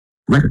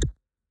Record.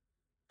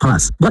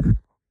 Pause. Button.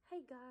 Hey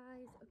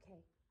guys, okay,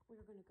 we're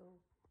gonna go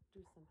do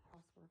some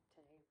housework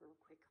today real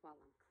quick while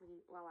I'm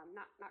cleaning. Well, I'm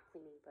not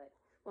cleaning, but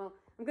well,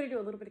 I'm gonna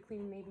do a little bit of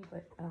cleaning maybe,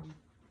 but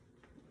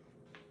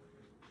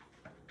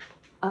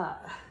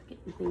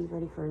getting things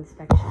ready for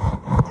inspection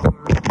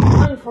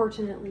tomorrow.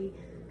 Unfortunately,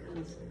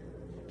 because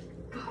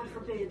God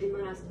forbid they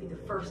might have to be the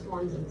first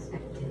ones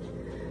inspected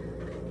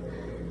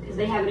because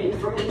they have it in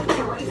for me for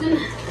some reason.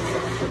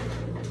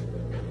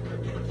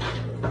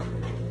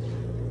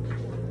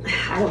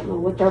 I don't know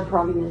what their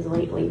problem is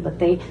lately, but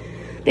they've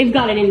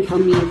got it in for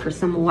me for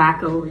some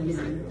wacko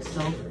reason.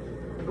 So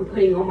I'm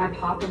putting all my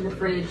pop in the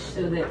fridge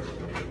so that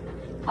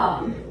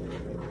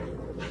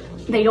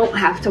they don't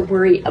have to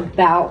worry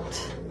about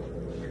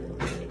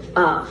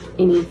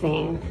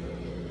anything.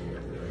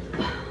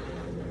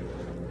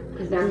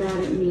 Because they're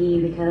mad at me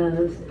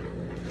because,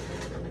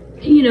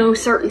 you know,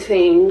 certain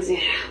things,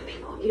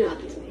 people, you know how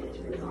these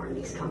managers are in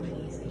these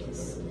companies.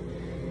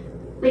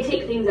 They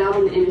take things out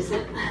on the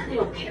innocent. They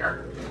don't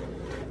care.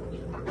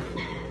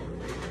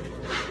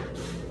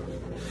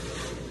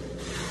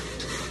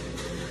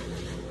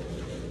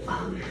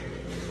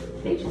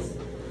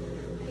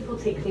 People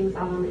take things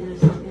out on the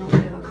innocent, they don't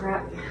give a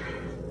crap.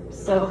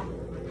 So,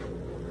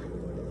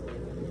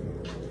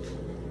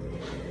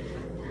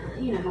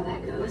 you know how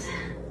that goes.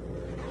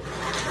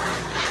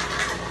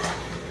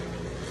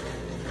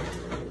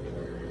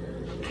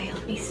 Okay,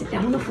 let me sit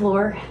down on the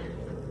floor.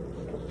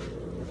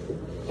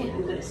 And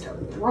I'm gonna start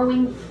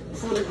throwing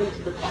some of them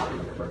to the bottom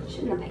of the fridge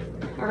in the pan.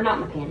 Or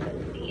not in the pan, but in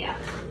the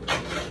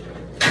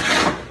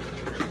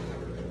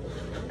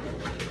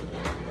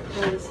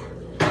because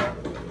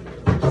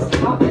just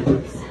how it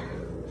goes.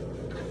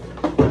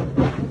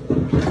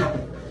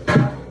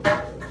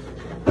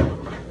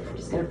 I'm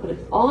just gonna put it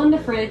all in the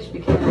fridge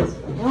because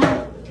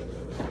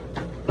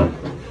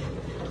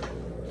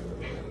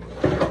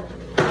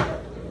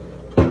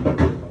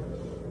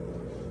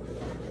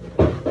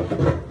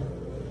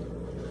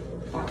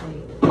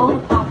all the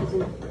pop is in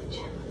the fridge.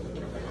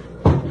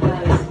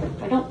 Because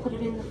if I don't put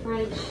it in the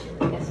fridge,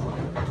 guess what?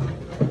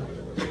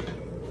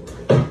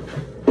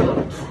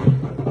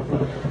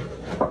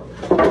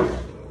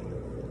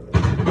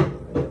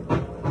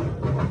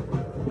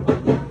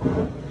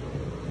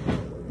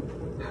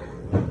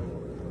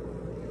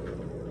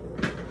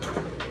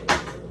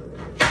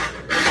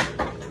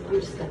 I'm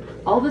just gonna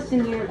put all this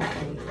in here that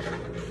way.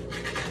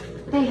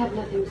 They have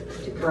nothing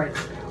to gripe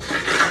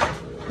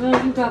about.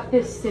 Well, you got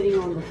this sitting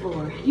on the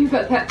floor. You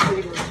got that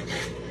sitting on the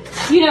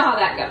floor. You know how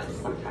that goes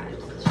sometimes.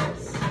 It's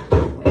just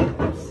the way it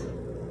goes.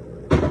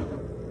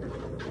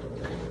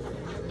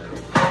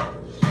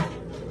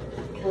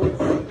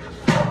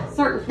 Because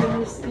certain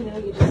things, you know,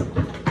 you just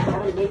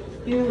gotta make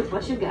do with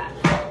what you got.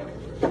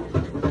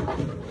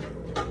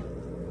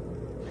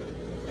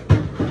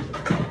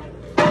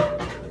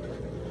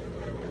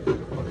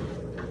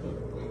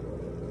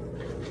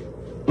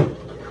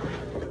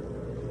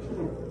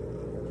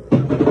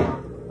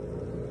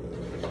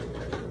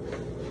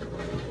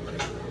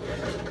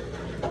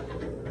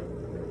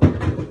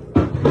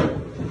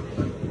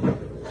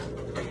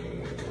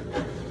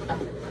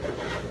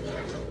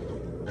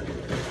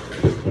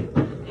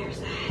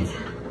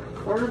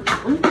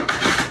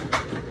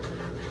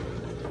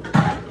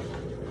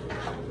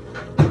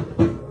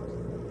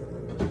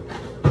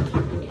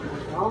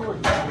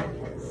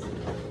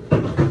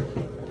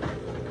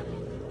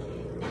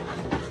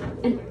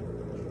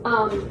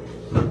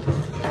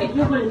 If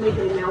you're going to make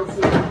an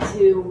announcement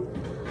to,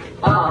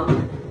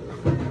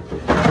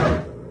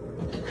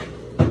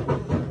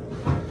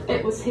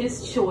 it was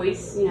his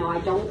choice, you know, I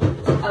don't,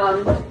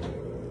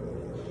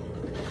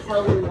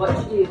 tell him what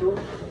to do,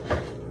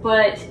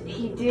 but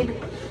he did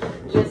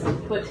just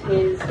put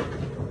his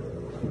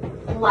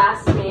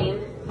last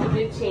name, he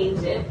did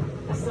change it,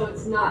 so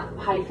it's not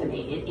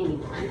hyphenated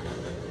anymore.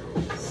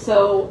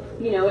 So,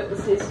 you know, it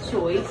was his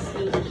choice.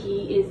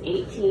 He is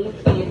 18,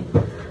 and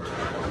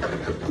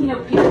you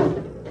know,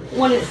 people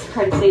want to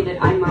try to say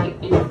that I might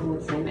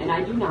influence him, and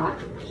I do not.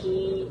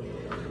 He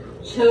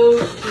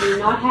chose to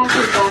not have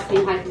his last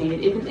name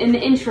hyphenated. In the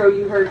intro,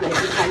 you heard that it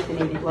was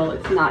hyphenated. Well,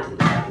 it's not.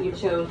 You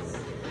chose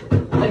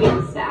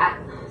against that.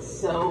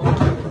 So,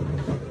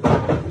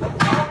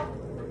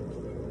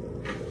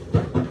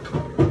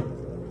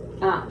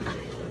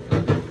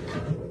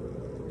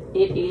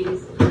 it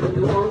is no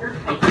longer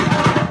hyphenated.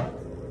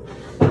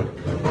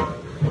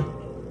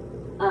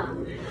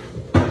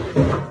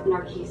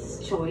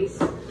 Narkee's choice.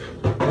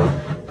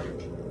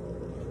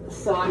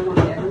 So I want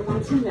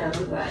everyone to know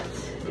that,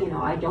 you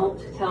know, I don't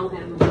tell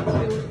him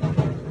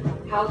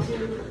how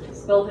to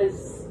spell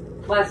his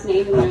last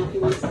name. You know, if he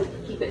wants to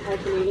keep it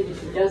hyphenated,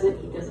 if he doesn't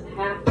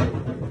have to.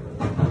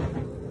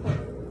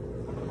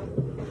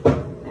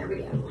 There we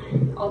go.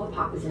 All the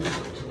pop is in there.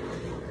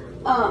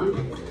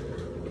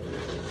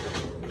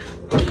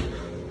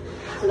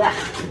 So that,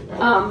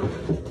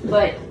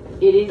 but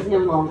it is no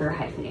longer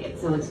hyphenated,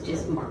 so it's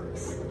just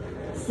Marks.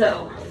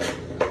 So,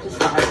 just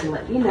thought I could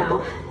let you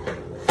know.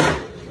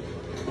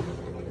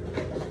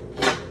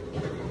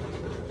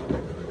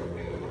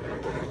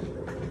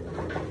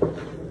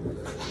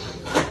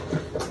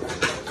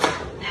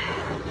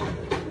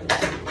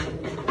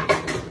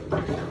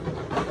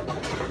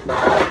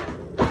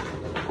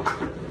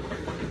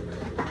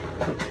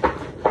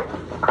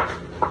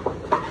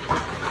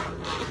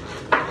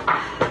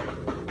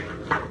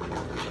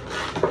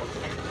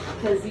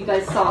 because you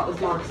guys saw it was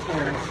Mark's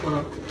parents.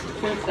 Well,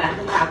 since that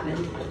had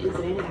happened,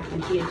 incident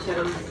happened, he had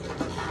chose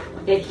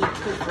that he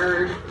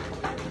preferred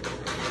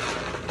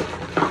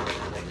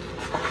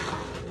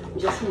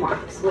just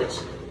Mark's, which,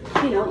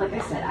 you know, like I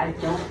said,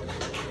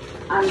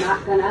 I'm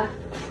not gonna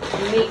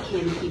make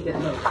him keep it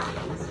low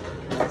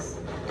because,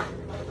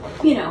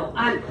 you know,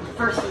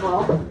 first of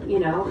all, you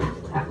know,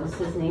 that was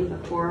his name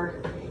before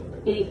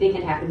anything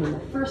had happened in the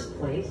first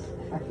place.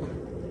 If I can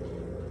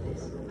get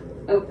this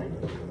open.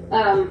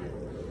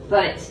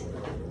 But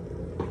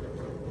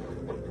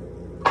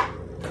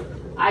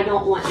I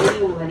don't want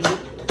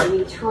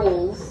any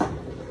trolls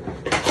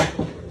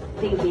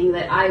thinking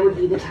that I would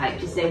be the type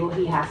to say, well,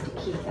 he has to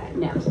keep that.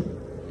 No,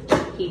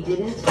 he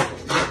didn't.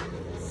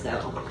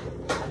 So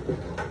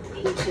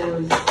he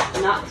chose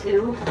not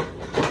to.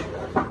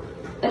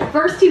 At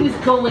first he was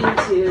going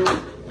to,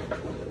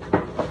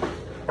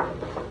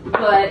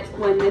 but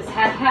when this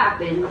had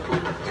happened, he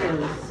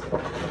chose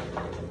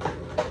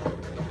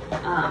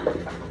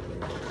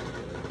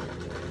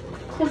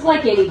because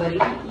like anybody,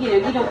 you know,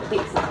 you don't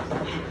think something's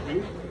gonna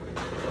happen.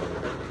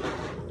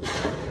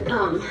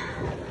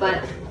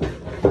 But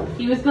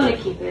he was gonna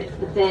keep it,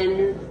 but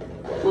then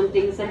when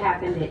things had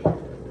happened, it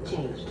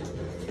changed.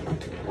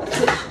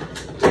 Which,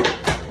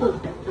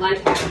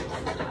 life happens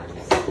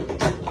sometimes.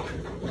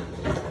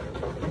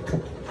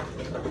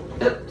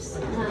 Oops.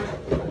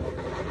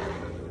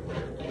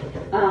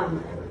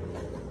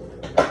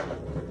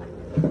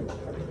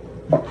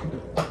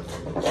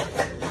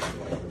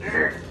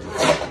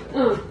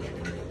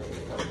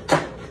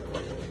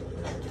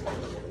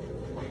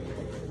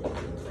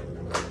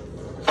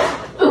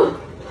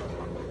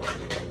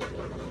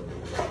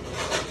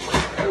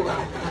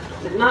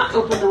 Did not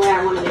open the way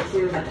I wanted it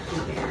to, but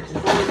who cares?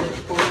 As long as it's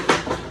full.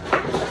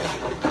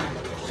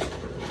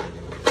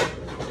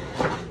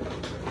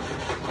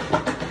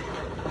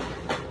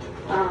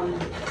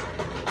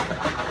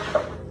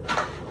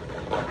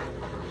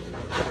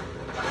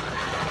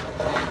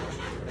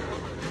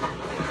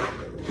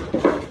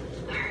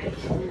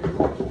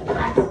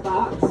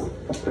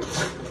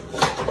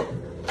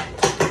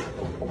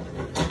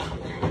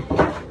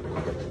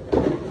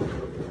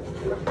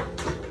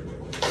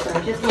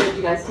 I just wanted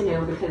you guys to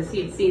know because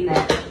he'd seen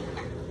that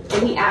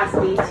and he asked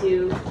me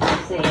to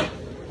say it.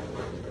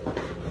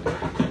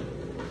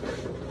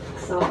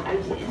 So I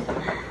did.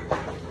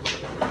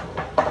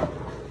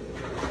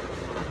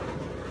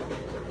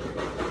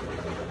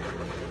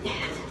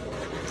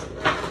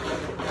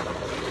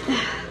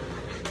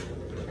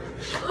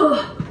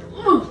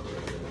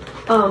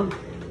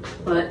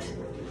 But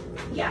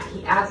yeah,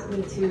 he asked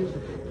me to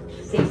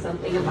say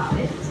something about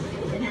it. So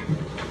I did.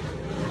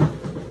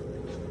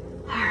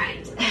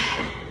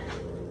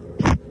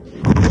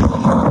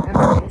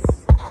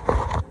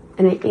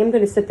 And I am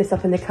going to set this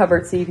up in the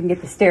cupboard so you can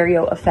get the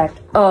stereo effect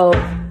of,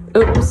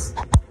 oops,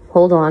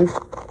 hold on.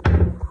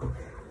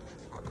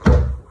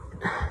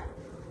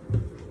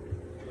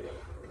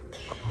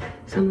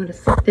 So I'm going to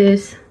set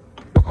this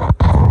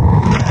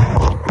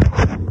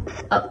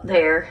up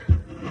there.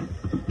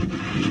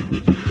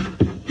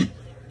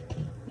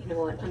 You know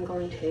what, I'm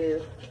going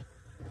to,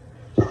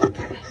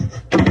 okay.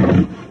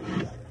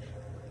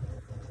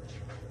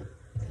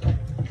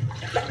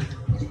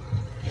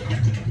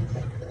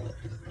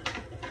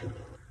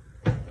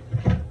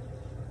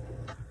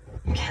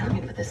 Okay, let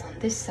me put this on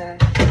this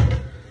side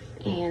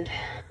and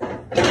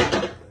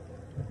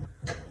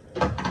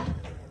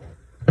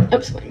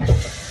oops, wait a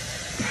minute.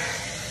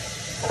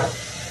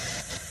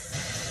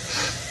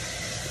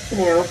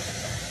 Now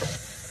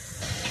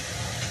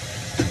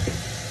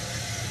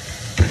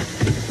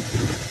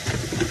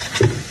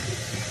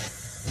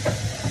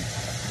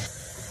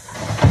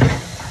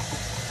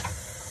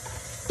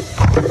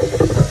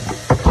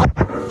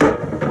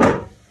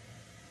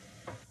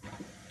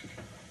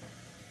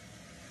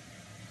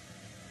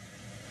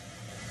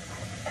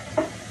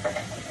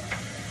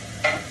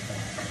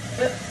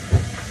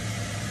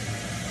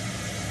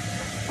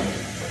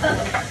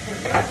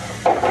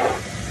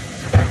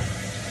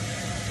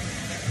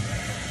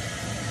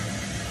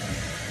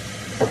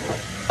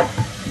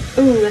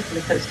ooh, that's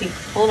really toasty.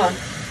 Hold on.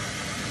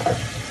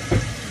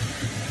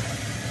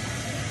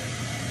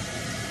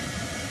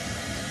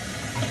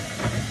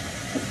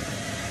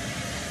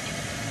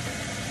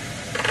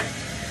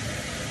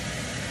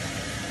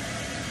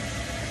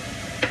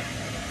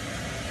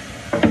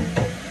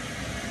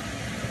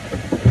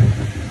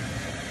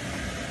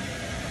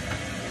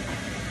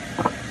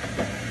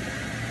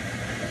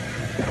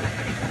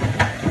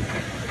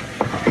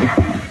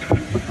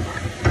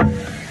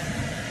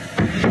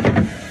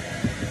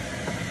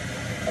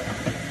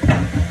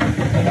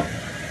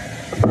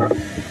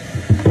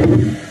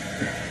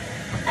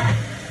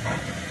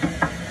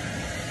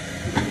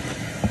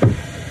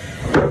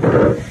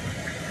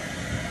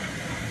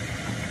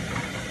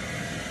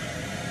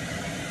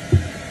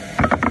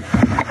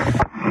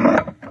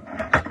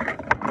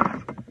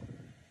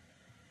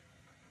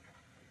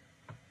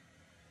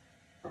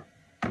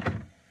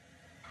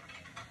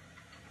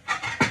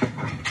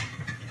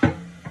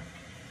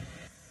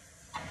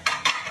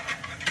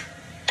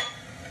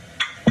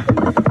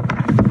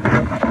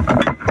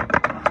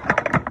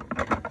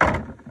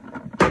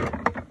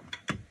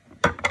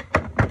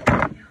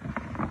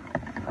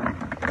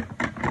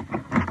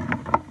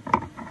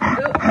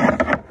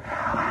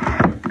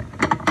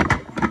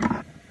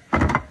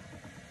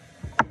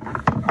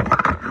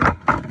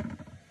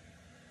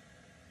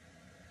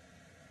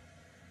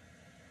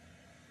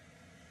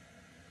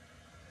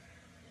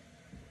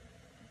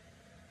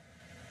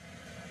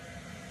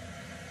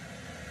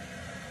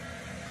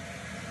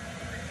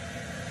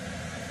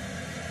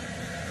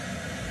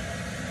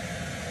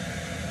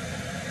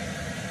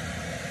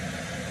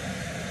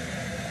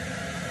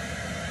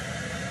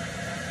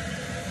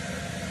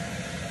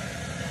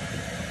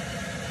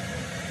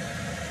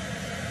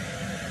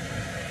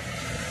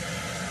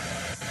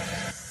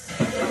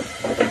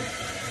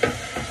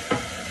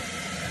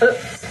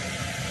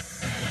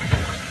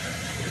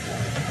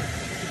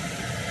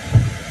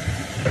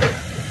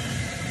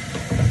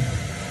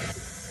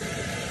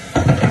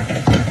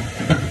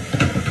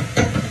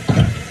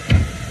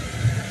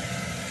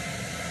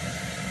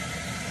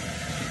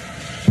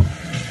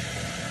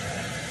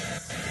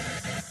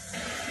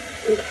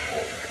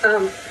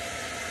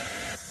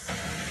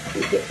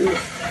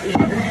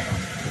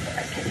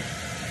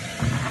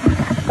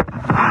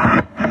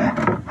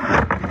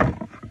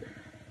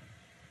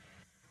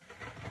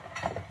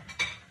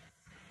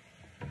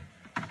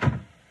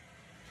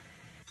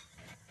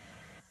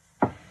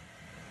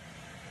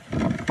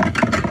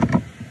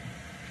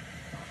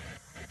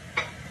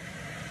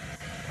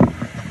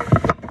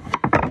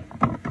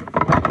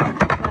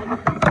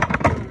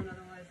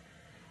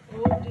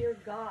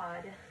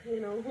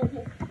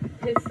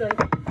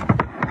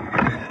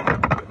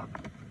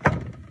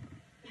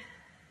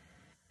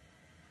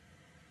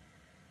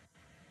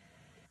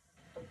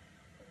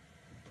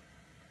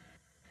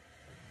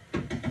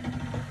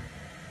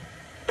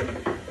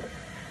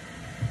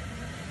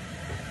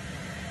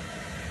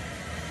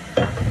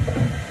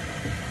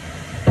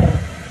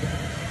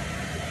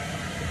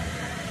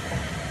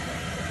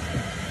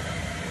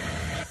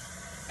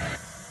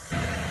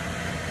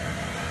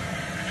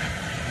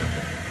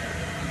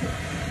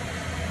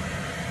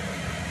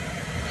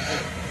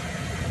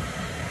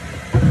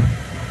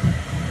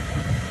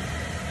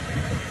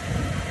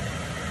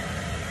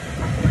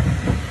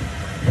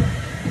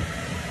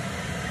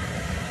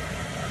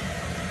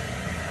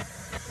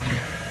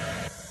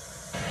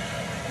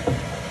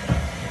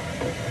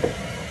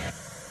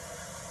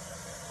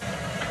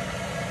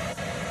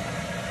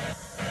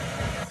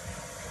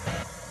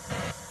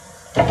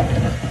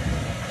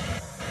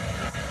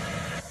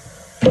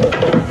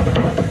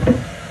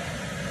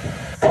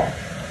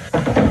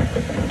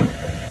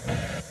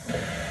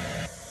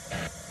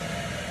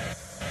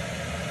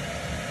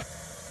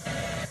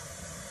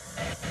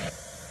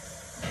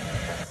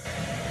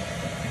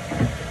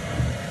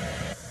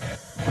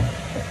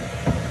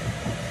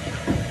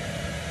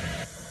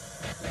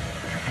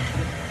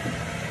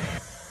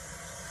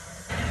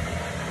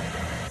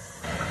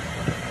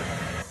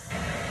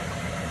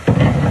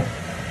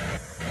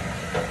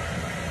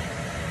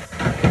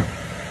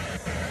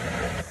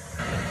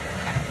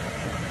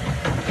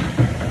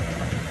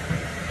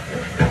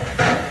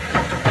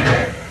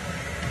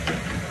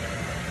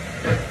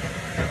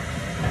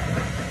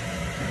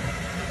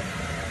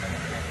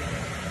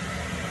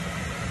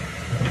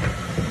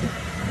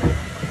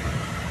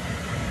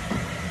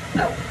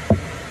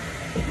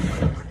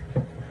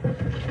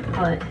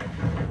 But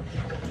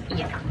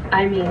yeah,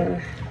 I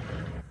mean,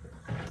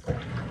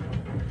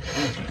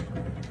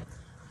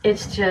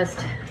 it's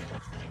just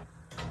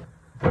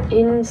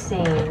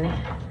insane.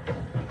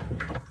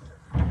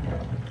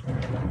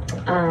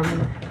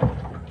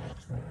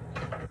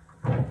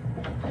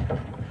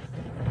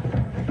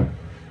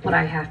 What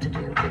I have to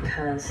do,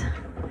 because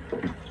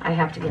I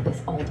have to get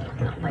this all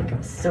done like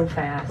so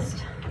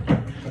fast.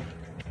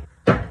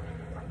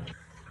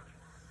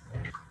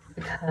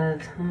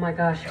 Because, oh my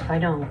gosh, if I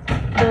don't.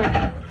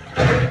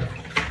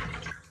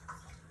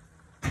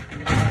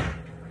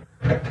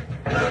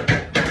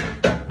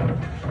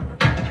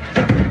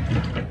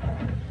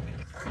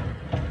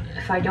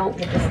 If I don't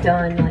get this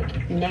done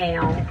like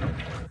now,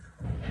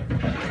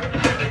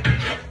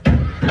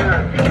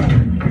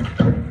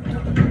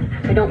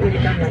 if I don't get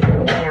it done like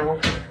now,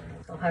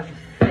 I'll have a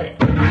fit.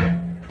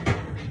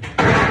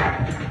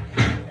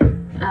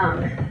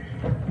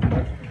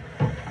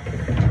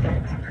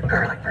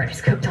 Garlic bread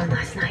is cooked on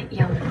last night,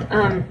 yum.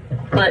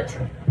 But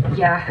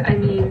yeah, I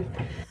mean,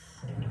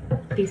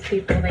 these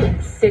people, they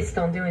insist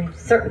on doing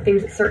certain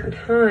things at certain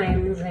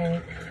times,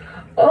 and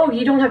oh,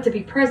 you don't have to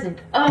be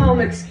present.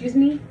 Excuse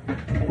me?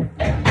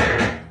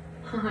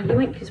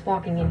 You ain't just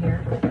walking in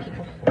here,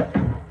 people.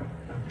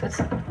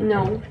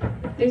 No.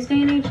 This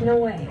day and age, no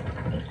way.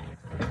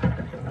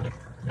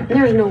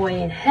 There's no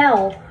way in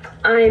hell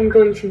I'm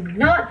going to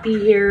not be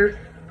here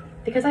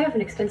because I have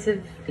an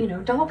extensive,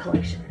 doll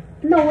collection.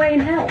 No way in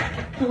hell.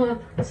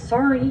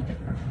 Sorry,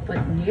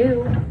 but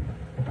no.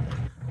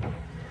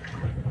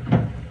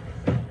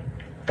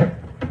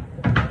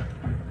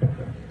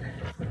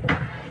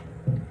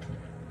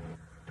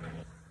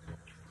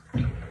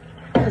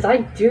 Because I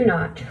do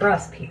not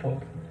trust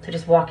people to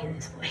just walk in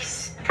this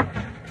place.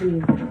 I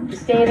mean,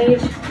 this day and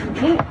age,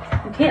 you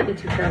can't be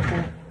too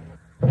careful.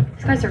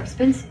 These guys are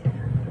expensive.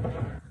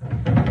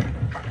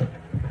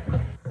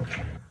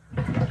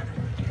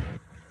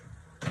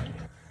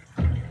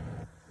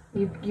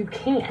 You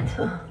can't.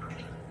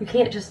 You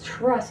can't just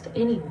trust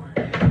anyone.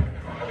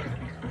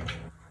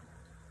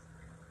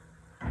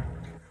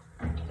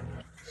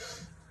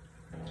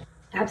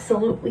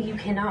 Absolutely, you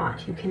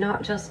cannot. You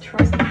cannot just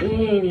trust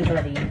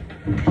anybody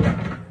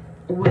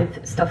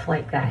with stuff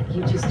like that.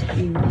 You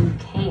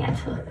can't.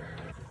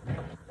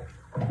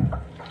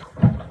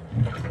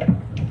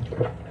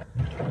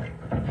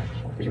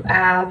 You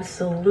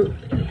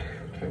absolutely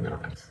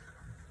cannot.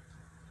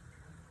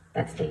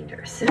 That's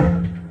dangerous.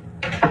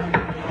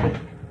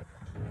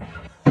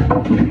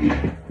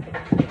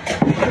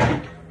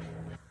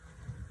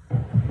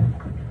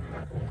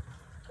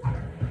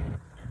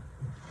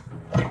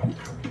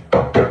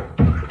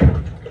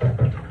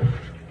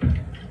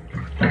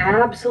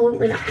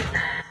 Absolutely not.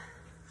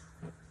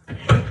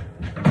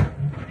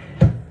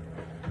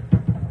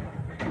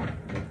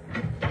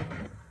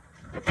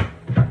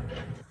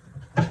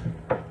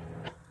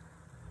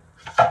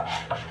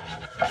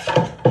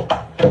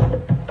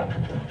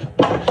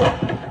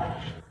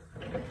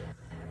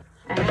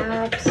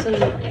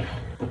 Absolutely.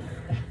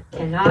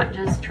 Cannot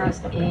just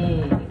trust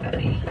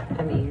anybody.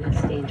 I mean,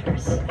 that's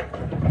dangerous.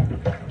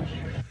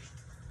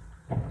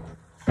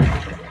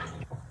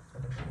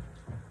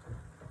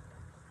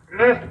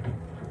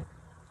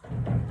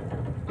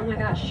 Oh my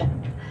gosh.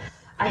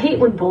 I hate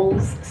when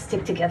bowls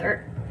stick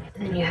together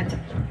and then you have to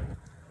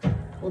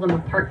pull them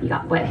apart. You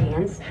got wet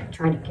hands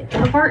trying to get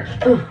them apart.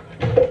 Ugh.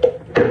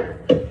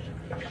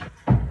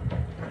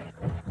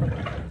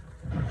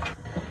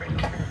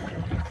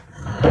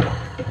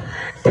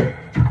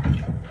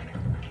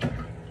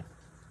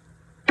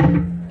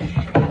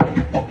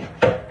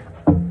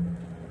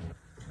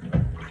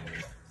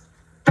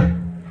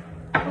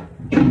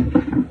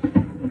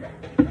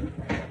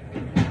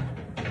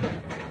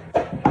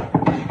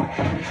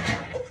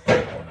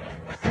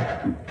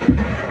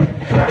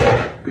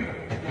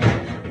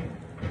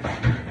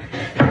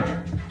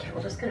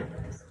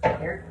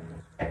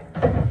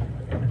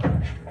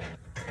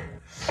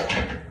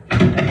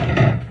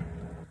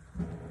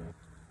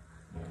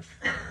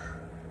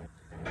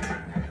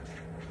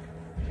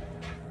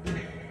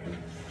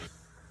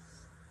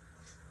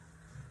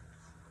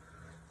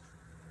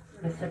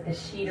 I'm gonna set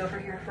this sheet over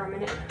here for a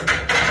minute.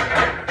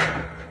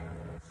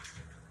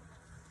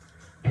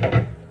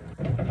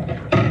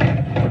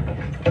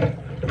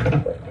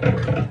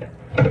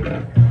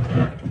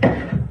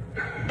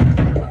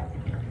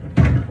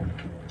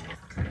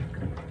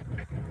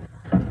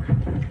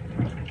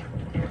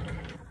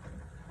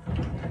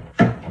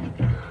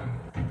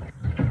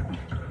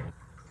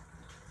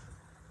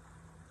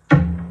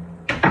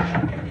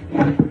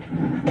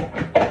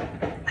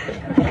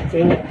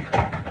 dang it.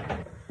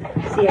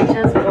 See, I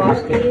just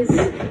washed these,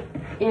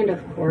 and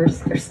of course,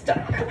 they're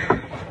stuck.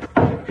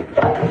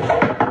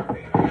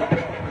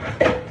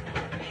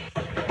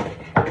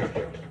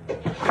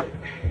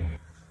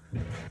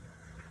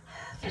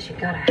 Because you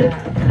gotta have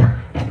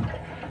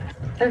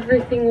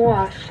everything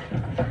washed,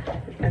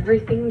 and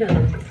everything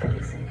done.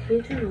 Because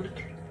if you don't,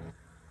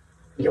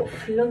 you'll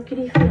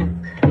flunkety flunk.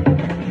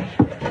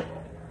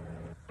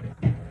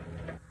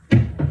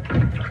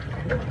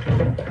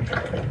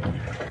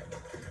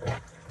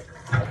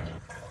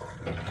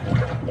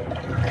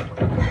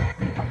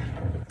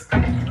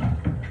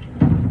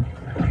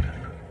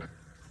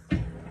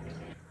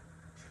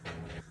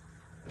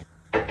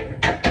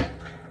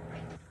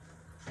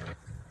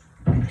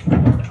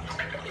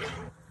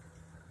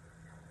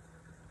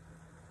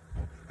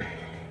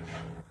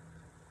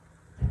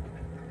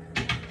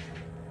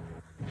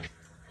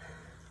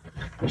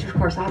 Which of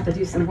course I'll have to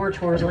do some more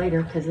chores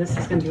later because this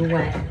is going to be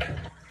wet.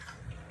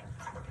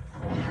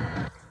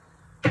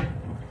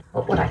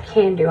 But what I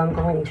can do, I'm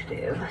going to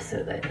do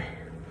so that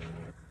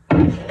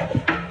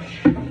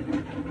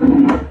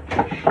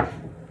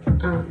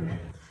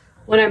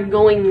what I'm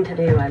going to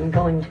do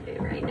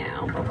right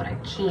now. But what I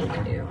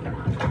can't do, I'm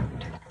not going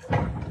to.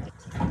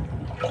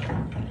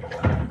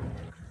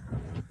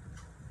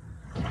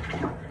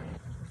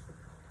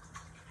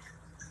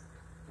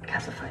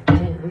 Because if I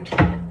don't,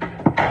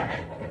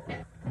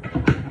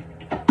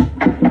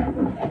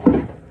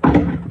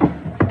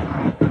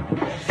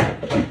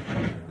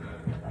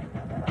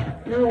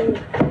 no.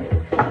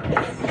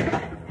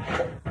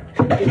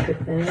 Good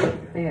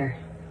thing. There.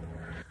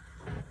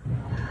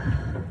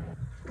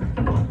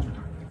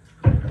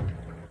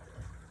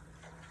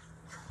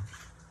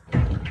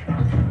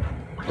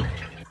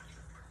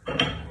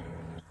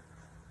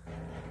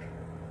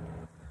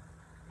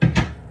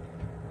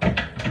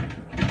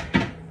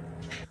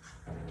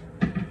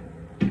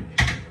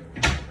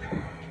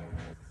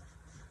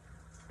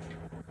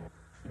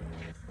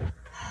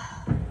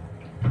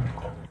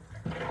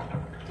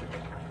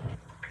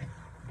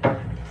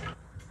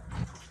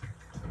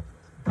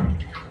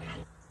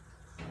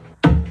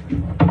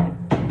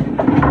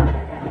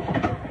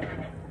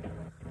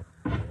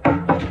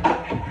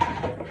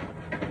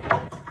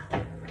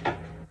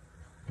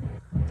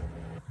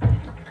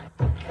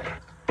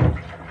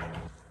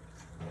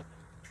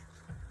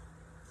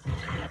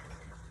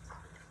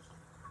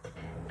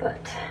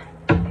 But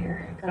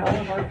here, got all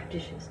of our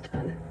dishes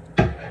done.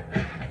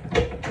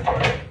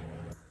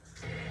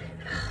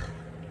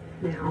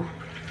 Now,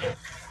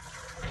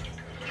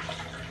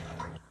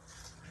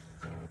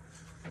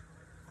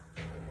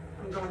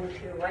 I'm going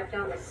to wipe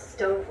down the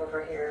stove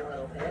over here a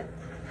little bit.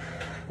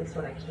 At least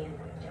what I can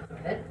wipe down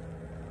with it.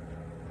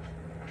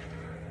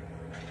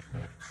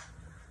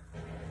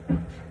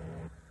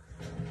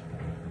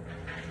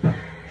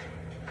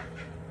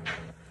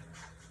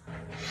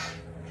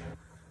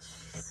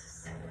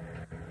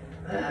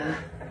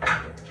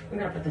 I'm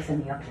gonna put this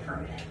in the oven for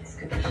a minute. This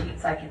cookie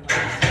sheets I can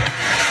last.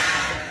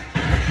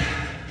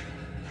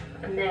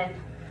 And then,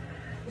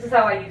 this is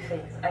how I do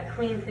things. I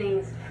clean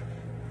things.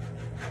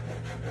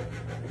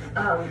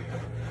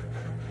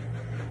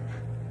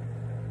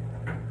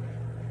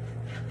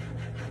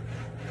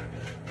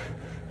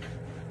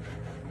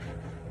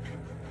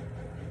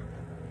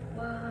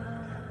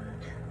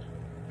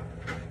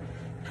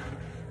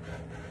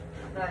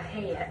 What the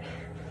heck?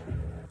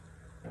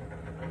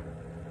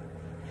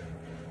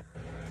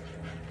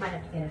 Might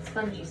have to get a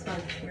spongy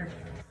sponge here.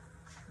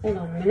 Hold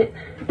on a minute.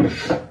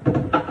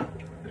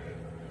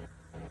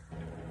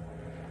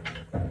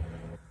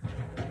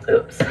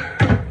 Oops.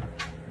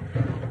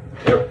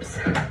 Oops.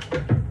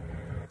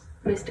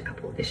 Missed a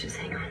couple of dishes.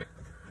 Hang on.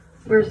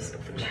 Where's the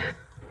sponge?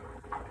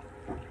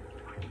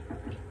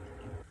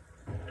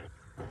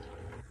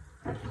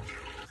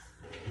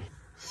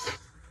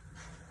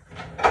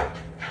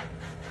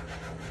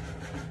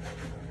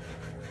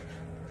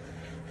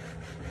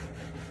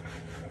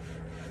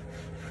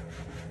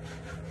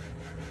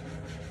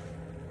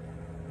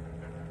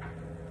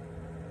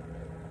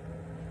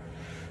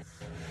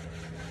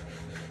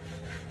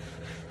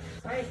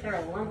 Why is there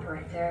a lump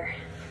right there?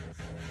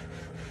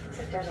 Looks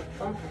like there's a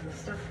bump on the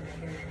stuff right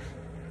here.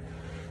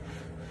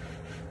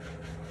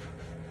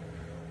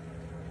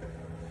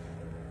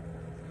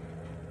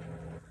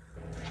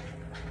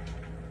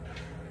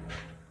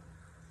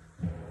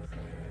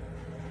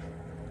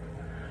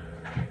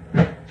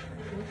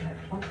 What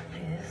that bump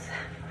is.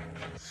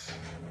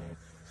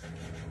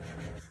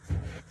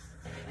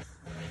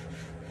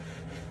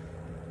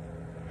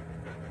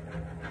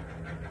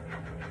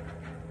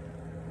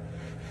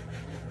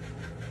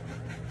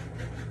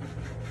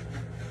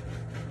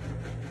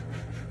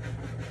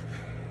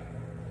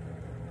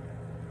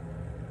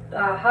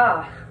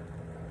 Aha!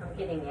 I'm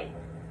getting it.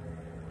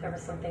 There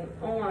was something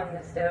on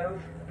the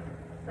stove.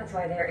 That's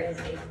why there is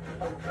a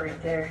bump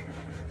right there.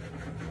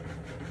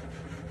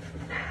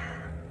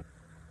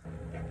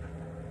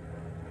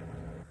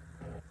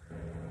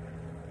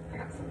 I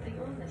got something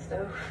on the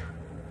stove.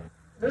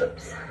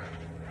 Oops.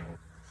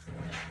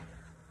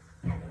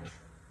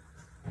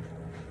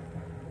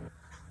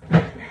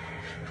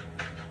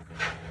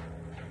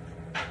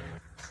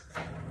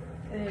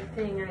 good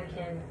thing I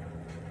can.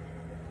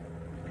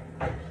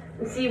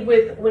 And see,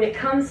 when it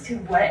comes to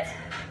wet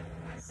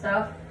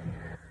stuff,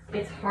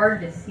 it's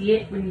hard to see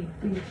it when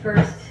you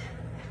first.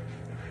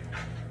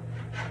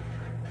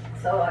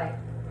 So I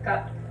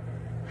got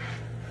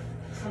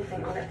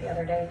something on it the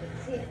other day, didn't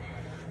see it.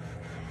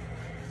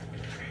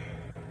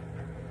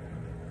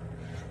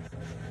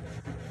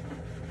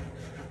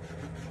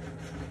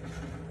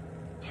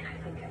 And I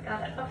think I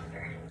got it off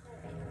there.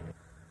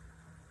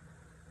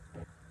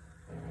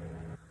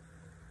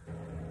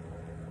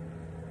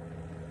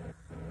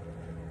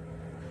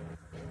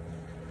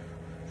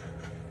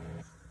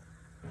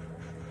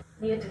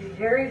 You have to be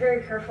very,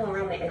 very careful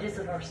around the edges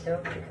of our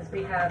stove because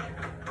we have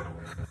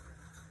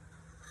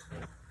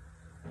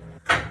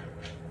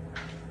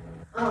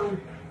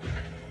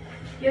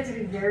you have to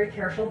be very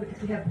careful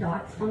because we have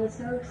dots on the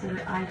stove so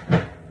that I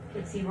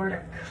can see where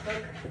to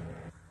cook.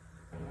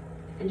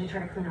 And to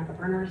try to clean out the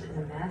burners is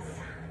a mess.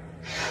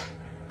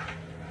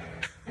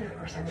 And of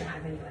course I won't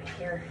have anybody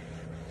here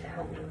to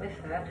help me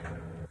with that.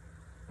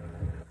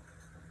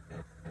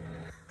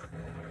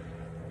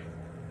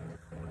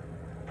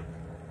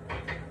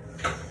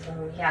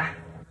 So yeah.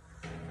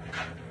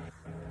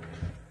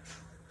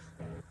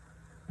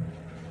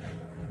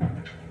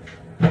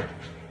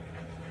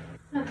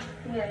 Oh,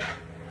 yeah.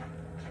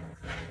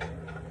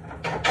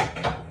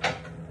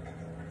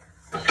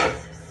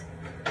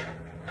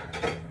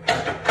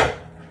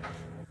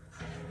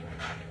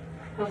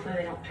 Hopefully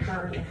they don't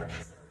turn if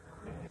it's.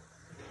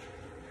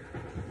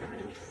 I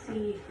don't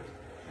see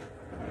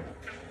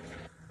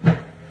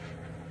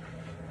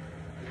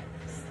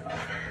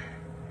stuff.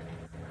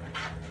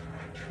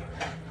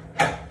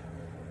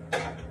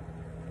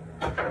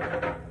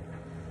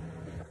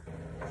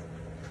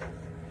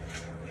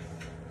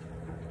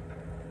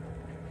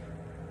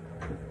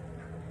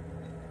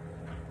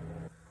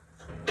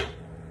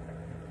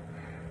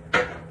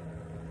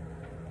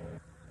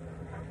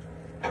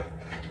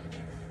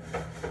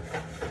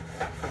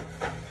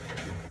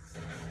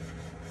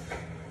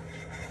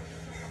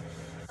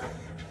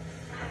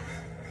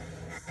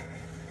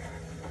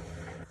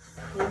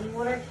 Cleaning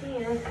what I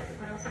can.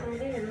 What else can I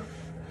do?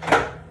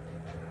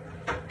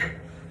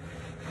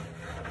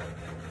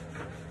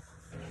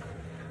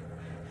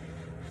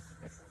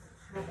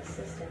 I have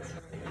assistants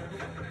right now.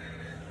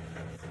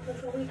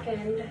 It's a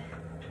weekend.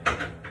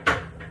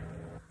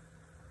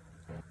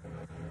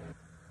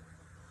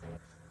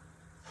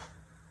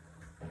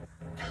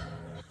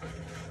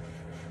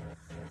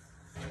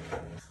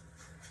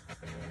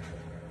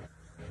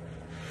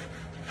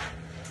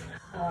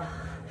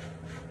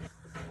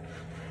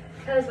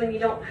 Because when you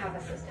don't have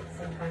assistants,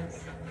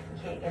 sometimes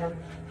you can't get them.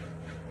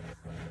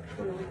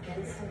 On the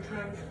weekends,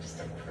 sometimes it just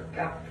doesn't work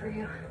out for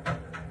you.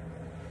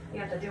 You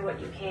have to do what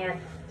you can.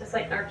 Just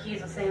like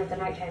Narquise was saying with the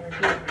nighttime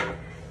routine.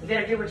 You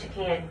gotta do what you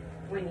can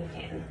when you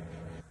can.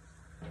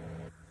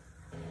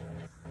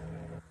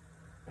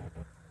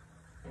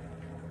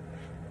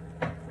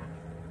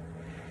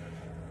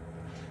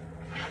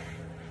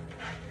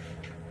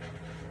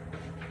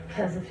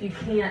 Because if you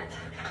can't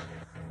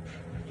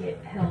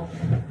get help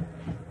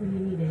when you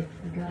need it,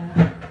 you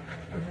gotta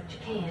do what you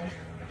can.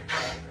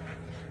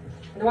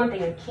 The one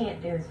thing I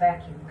can't do is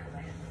vacuum because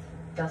I have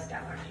dust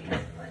allergies.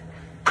 But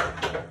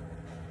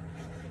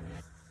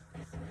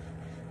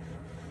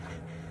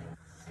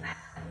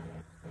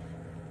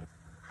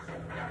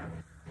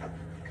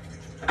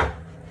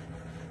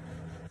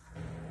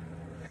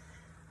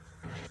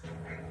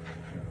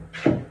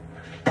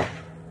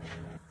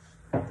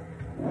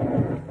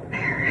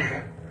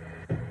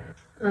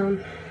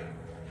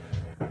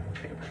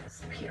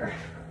this up here.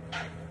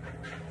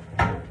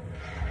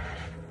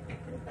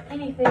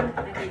 Anything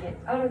I can get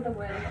out of the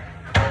way,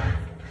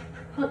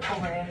 put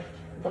away,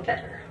 the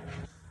better.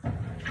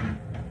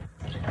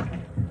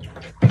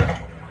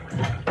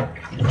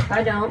 If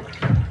I don't,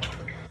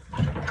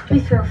 we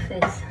throw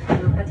fits. You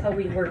know, that's how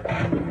we work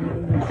on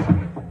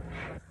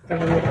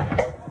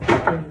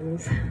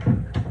things.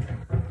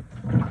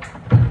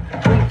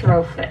 We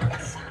throw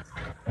fits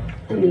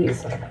in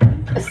these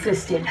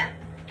assisted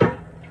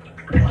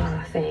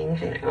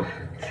things, you know.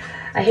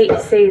 I hate to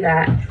say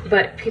that,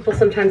 but people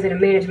sometimes in a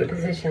management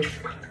position,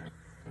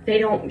 they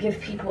don't give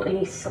people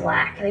any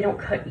slack. They don't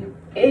cut you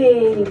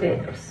any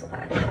bit of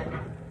slack.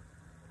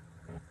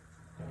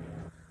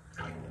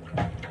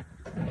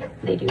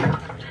 They do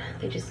not.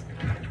 They just,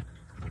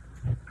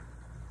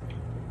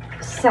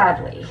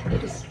 sadly, they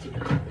just do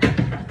not.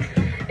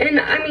 And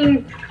I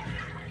mean,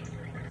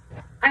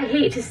 I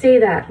hate to say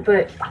that,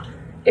 but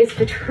it's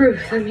the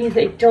truth. I mean,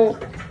 they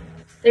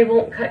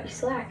won't cut you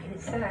slack, and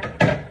it's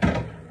sad.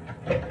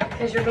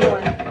 Because you're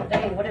going, oh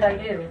dang, what did I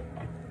do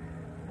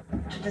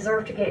to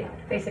deserve to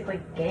get basically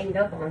ganged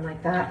up on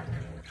like that?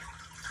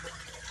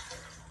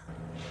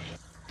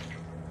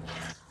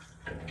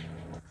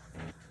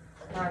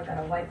 Now I've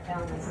got to wipe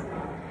down this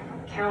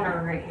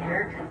counter right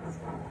here because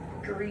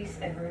there's grease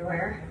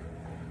everywhere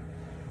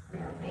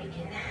from our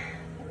bacon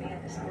that we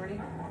had this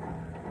morning.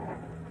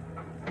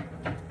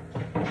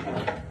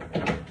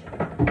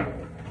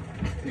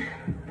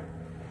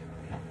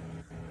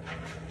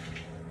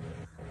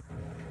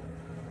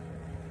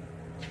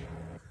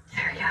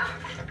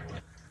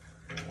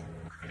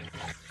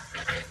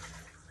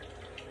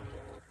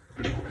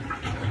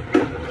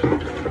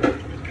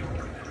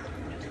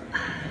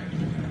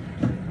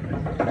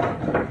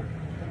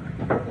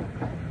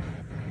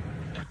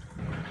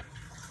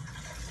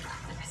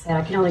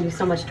 said, I can only do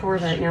so much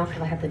chores right now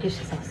because I have the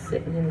dishes all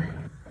sitting in the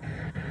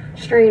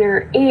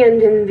strainer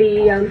and in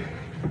the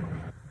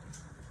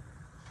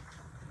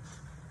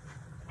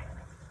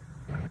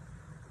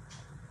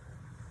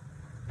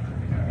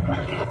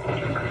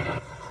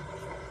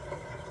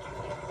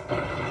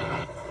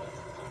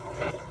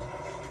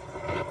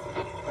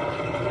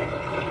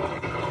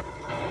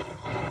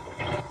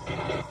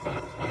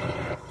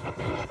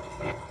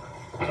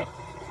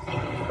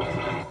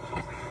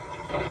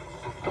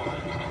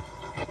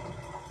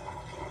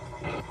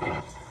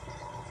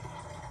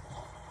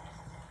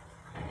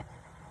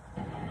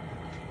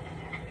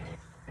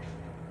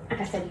like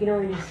I said, you can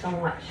only do so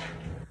much.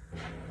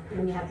 And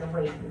then you have to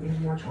wait and do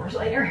more chores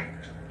later.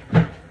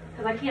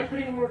 Because I can't do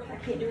any more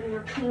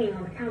cleaning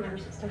on the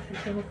counters and stuff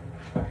until,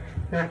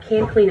 now I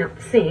can clean up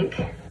the sink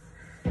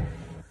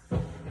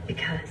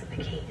because I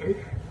can.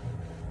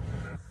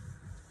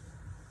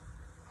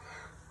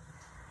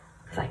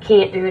 Because I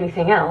can't do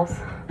anything else.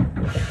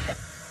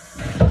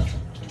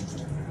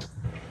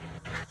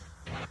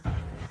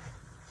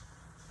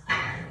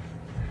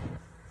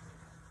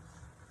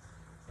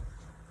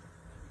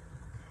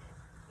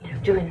 You know,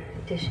 doing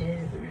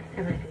dishes and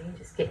everything,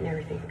 just getting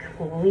everything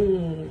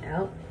cleaned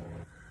out.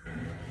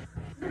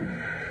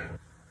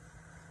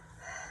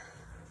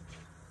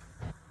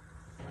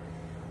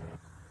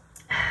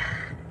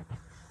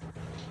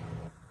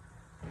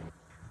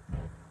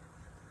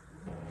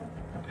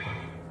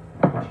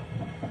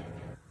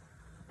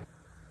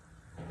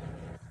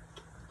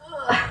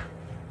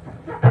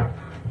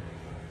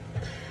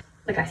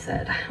 Like I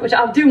said, which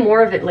I'll do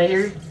more of it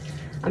later.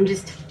 I'm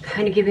just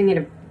kind of giving it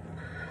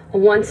a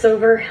once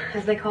over,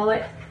 as they call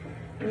it.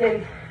 And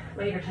then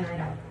later tonight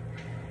I'll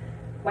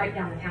wipe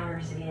down the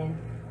counters again.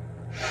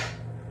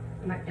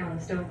 Wipe down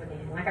the stove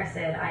again. Like I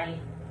said,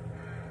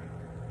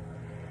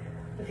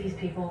 with these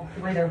people,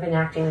 the way they've been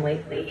acting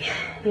lately,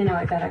 you know,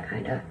 I gotta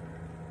kind of.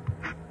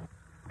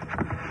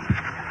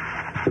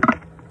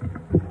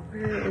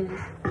 Where is?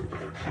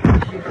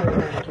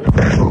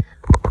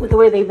 With the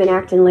way they've been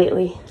acting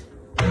lately,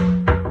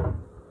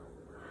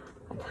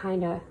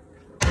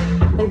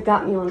 they've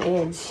got me on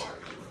edge.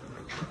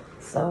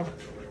 So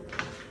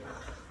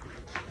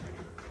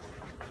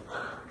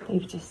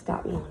they've just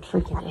got me on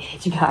freaking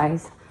edge,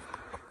 guys.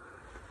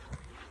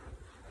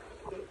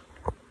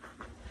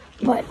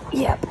 But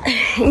yep.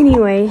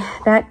 Anyway,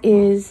 that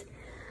is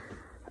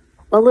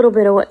a little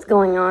bit of what's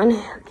going on.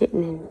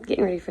 Getting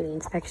ready for the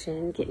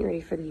inspection, getting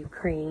ready for the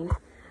Ukraine.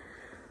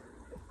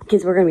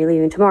 Kids, we're gonna be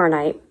leaving tomorrow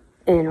night,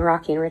 and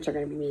Rocky and Rich are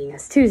gonna be meeting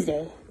us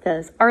Tuesday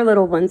because our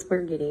little ones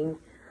we're getting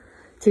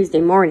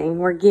Tuesday morning.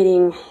 We're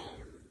getting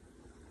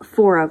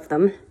 4 of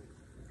them.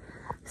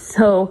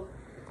 So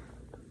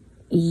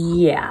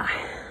yeah,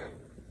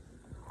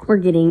 we're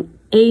getting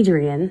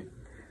Adrian.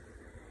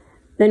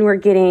 Then we're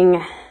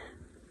getting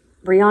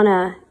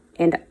Brianna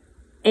and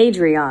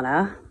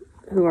Adriana,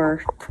 who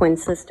are twin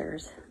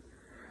sisters.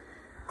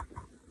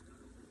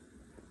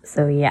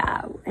 So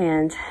yeah,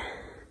 and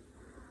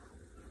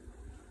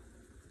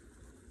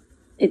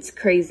it's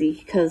crazy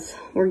because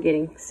we're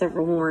getting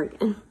several more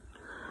again.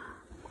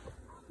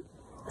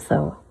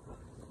 So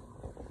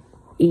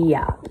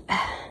yeah.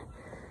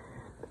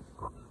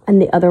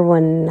 And the other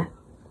one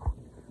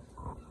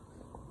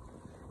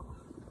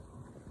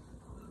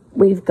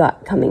we've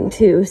got coming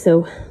too,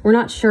 so we're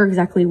not sure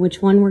exactly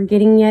which one we're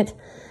getting yet,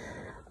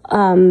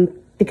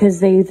 because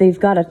they've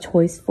got a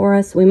choice for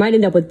us. We might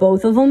end up with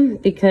both of them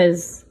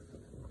because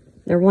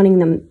they're wanting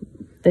them,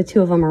 the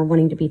 2 of them are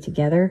wanting to be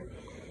together.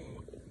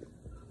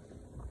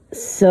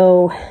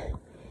 So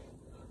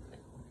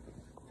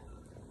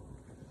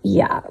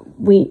yeah,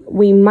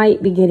 we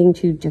might be getting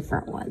 2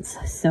 different ones.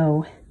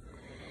 So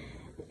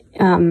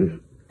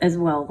as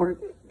well,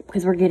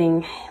 because we're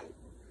getting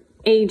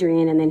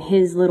Adrian and then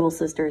his little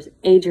sisters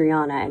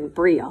Adriana and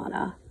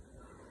Brianna.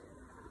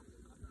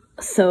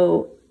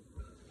 So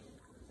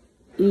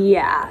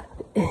yeah,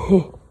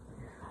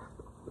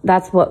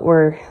 that's what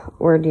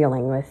we're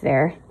dealing with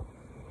there.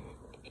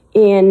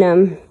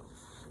 And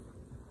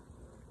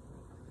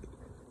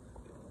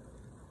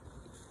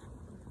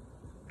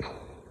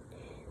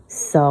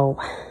so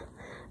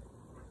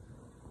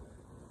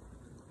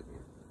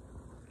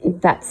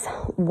that's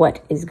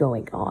what is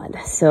going on.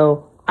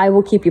 So I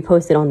will keep you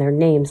posted on their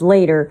names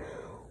later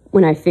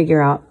when I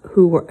figure out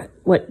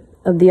what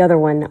of the other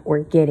one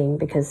we're getting,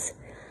 because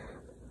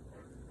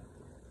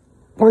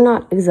we're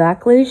not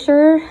exactly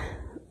sure.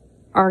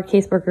 Our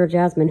caseworker,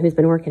 Jasmine, who's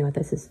been working with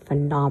us, is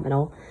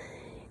phenomenal.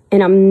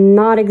 And I'm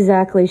not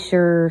exactly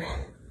sure,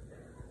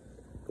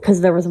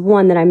 because there was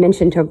one that I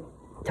mentioned to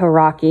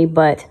Rocky,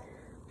 but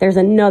there's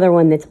another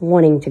one that's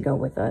wanting to go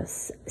with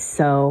us.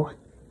 So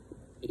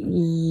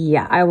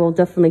yeah, I will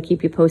definitely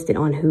keep you posted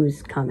on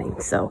who's coming.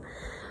 So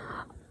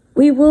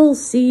we will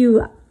see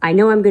you. I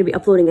know I'm going to be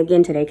uploading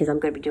again today because I'm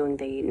going to be doing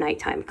the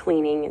nighttime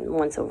cleaning and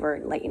once over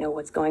and let you know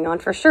what's going on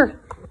for sure.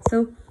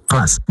 So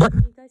Plus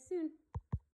button. see you guys soon.